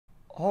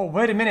Oh,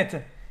 wait a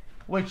minute.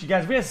 Wait, you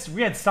guys,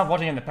 we had stopped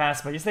watching in the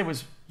past, but yesterday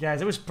was,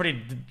 guys, it was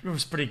pretty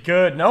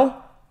good,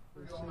 no?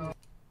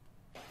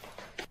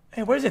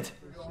 Hey, where is it?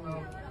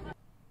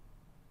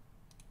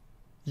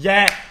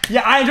 Yeah,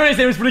 I enjoyed it.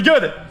 It was pretty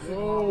good.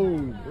 Oh,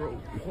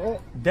 bro. Oh.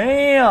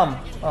 Damn.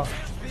 Oh.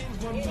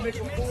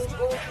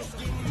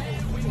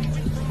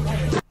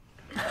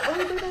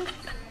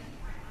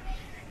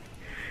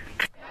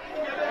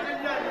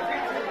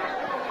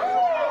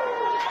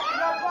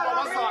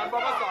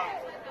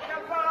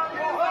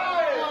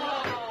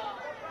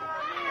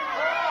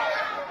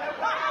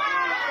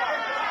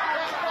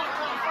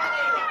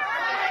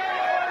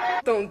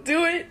 Don't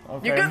do it.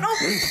 Okay. You're gonna.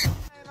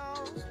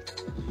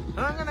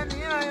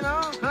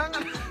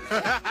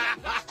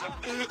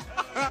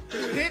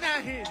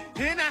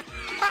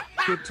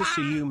 Good to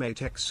see you, mate.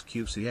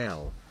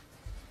 xQcl.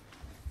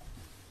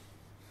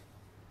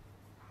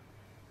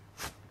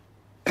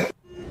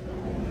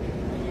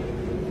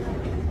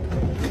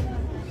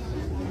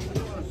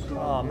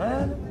 Oh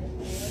man.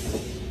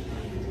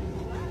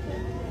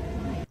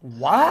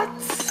 What?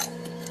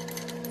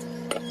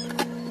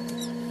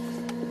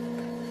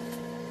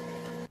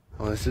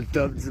 On est sur le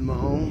top du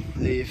monde.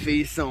 Les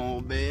filles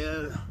sont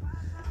belles.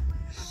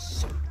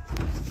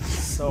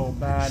 So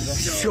bad.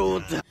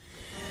 Short.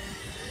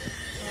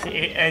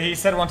 He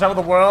said one time of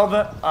the world,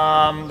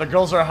 the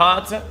girls are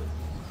hot.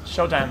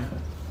 Showtime.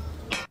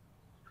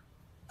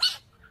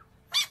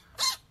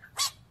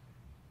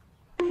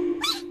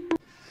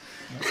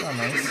 That's not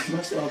nice.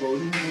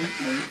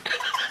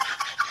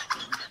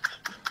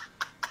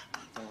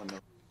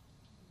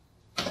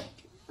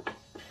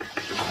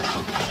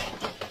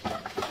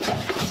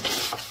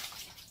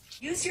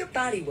 Use your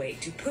body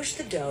weight to push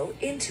the dough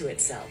into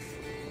itself.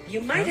 You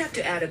might have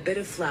to add a bit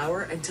of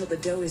flour until the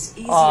dough is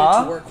easier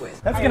to work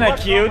with. That's kinda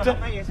cute.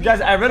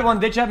 Guys, I read one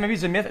day chat, maybe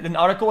it's a myth, an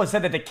article that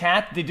said that the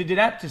cat, they did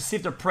that to see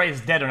if their prey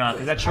is dead or not.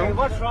 Is that true? Hey,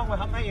 what's wrong with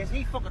him? Is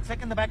he fucking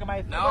sick in the back of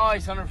my... No,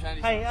 he's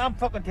 100%. Hey, I'm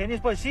fucking tennis,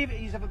 but see,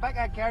 he's a back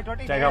of car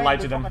dirty. Okay, I gotta lie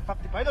to them.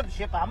 Fucking 50 pound of the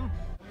shit, him.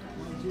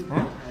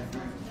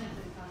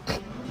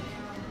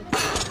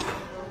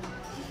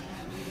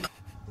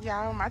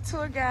 Y'all, my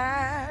tour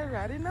guide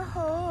riding the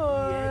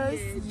horse.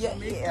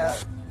 Yeah.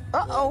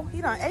 Uh-oh,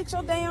 he done ate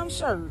your damn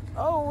shirt.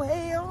 Oh,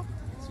 hell.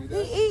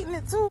 He eating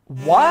it too.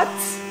 What?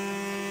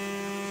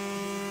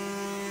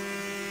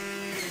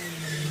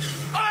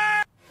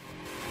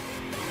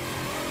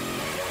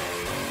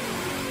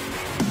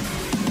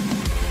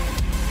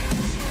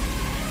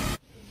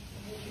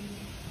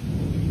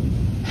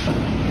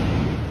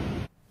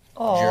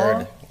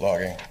 Jared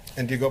logging.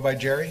 And do you go by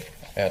Jerry?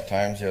 At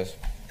times, yes.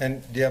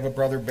 And do you have a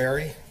brother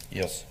Barry?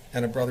 Yes.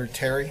 And a brother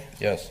Terry?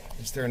 Yes.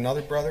 Is there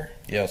another brother?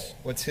 Yes.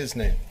 What's his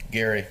name?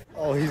 Gary.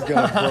 Oh, he's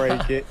gonna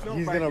break it.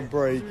 He's gonna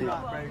break it.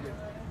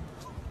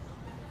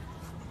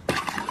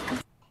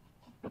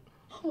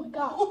 Oh my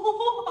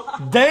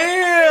god.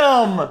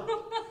 Damn!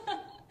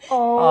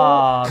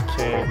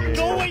 Okay, dude.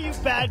 Go away, you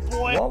bad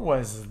boy! What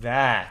was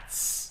that?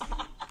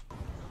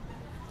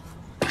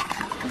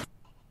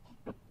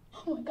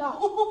 Oh my god.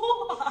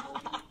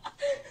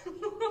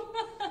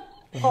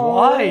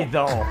 Why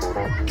though?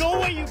 Go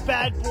away, you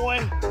bad boy!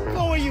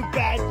 Go away, you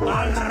bad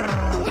boy!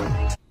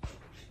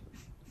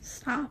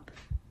 Stop.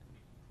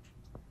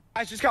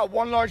 I just got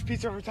one large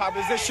pizza over top.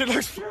 This shit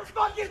looks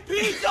Fucking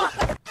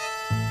pizza!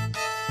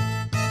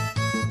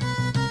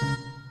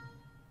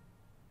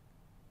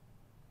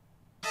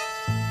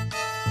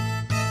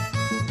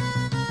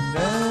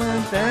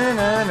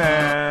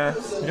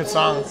 Good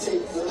song.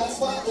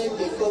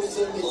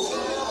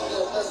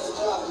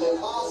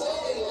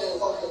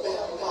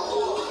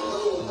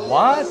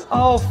 What?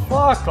 Oh,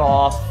 fuck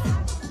off.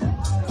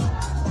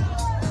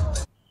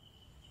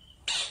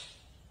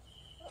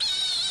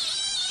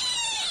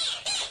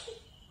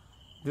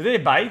 Did they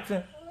bite?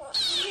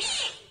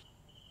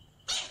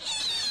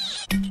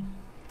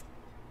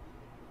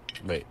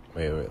 Wait.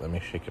 Let me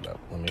shake it up.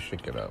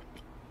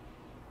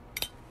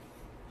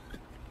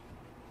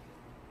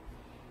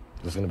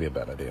 This is gonna be a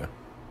bad idea.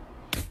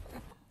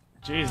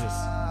 Jesus.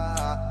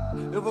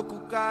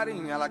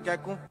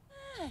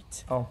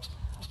 Oh.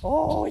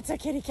 Oh, it's a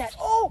kitty cat.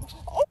 Oh.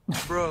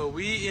 Bro,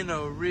 we in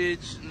a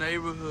rich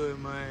neighborhood,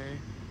 man.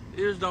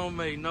 This don't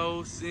make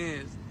no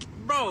sense.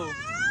 Bro,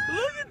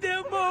 look at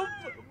that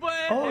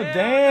motherfucker. Oh,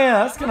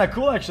 damn. That's kind of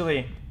cool,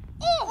 actually.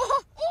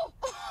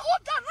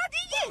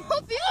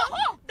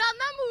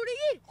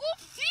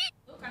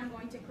 Look, I'm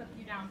going to clip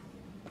you down.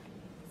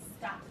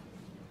 Stop.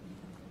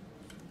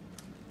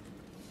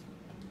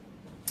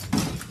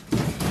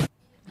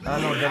 I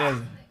don't know what that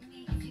is.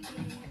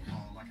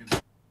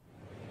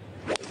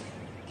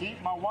 Keep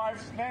my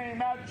wife's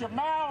name out your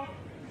mouth!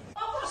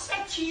 Você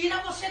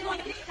tira, você não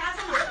entra em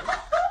casa, não.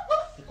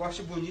 Um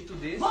corte bonito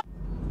desse.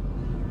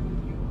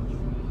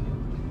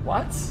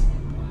 What?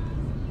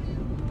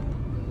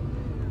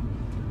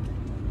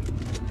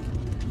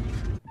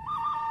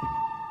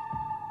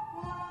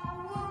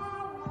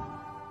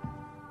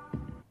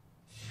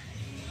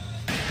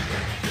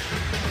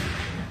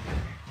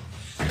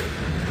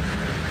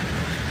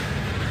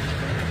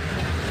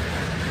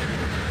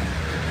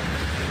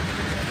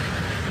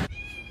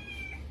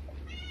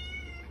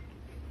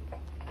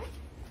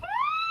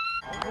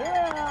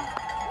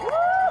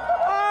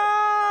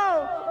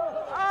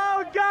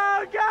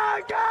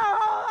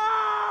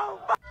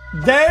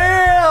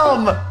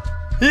 Damn!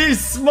 He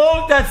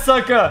smoked that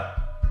sucker!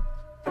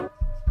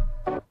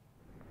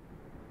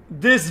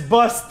 This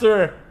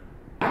Buster!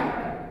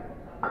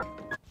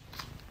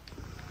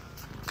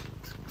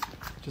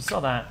 Just saw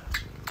that.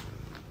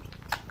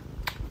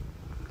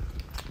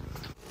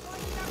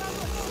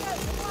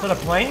 For the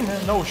plane?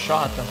 No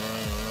shot.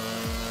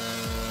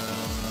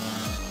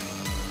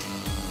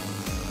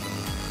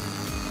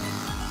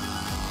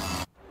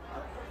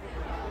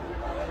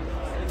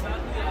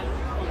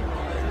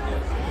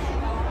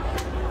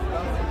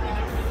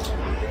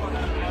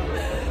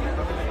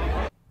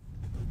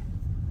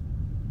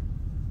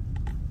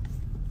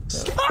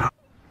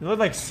 You look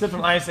like Sid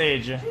from Ice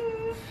Age.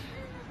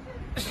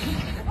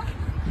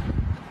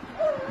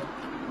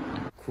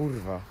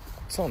 Kurwa,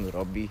 co on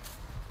robi?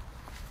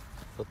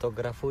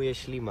 Fotografuje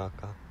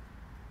ślimaka.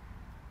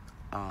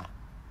 A.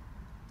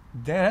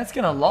 Damn, that's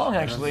kinda long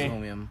actually.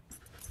 Rozumiem.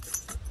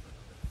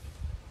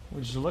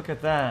 Would you look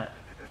at that?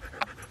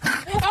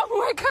 Oh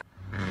my god!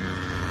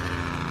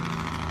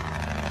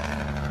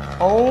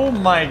 Oh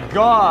my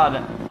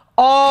god!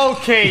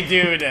 Okay,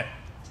 dude!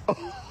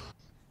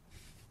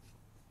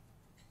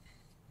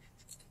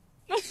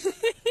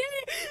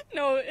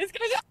 No, it's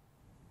gonna go.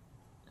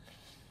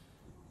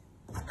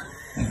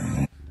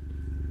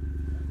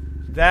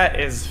 That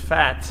is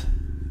fat.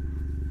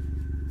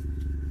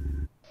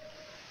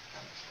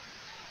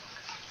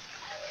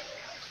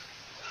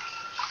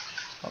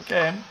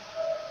 Okay.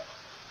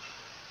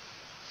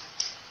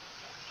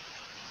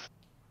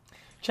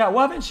 Chat,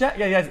 what happens, chat?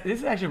 Yeah, this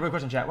is actually a real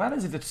question, chat. What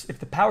happens if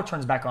the power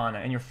turns back on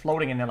and you're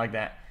floating in there like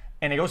that,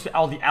 and it goes to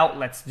all the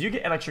outlets? Do you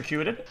get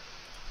electrocuted?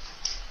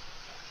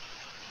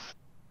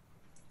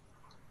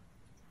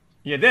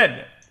 You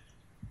did.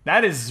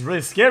 That is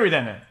really scary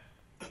then.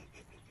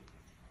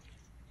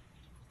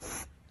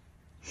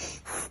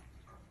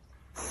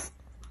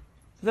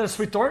 Is that a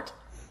sweet tort?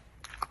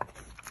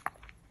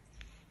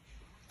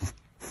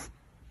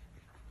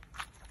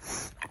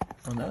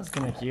 Oh, that's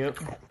kind of cute.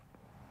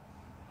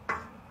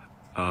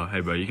 Hey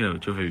bro, you can have a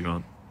trophy if you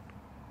want.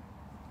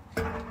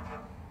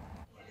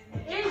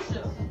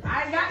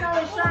 I ain't got no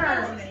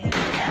insurance.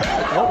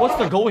 What's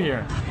the goal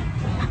here?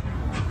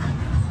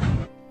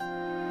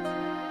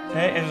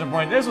 Hey, there's a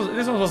point. This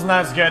one was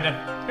not as good.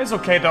 It's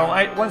okay though.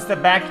 One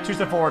step back, two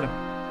step forward.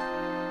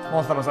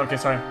 One step was okay.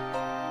 Sorry.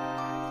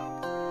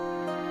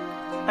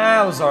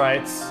 That was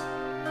alright.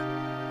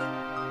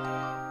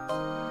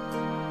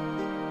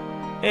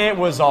 It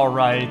was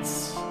alright,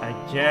 I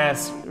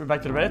guess. We're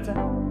back to the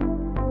Reddit.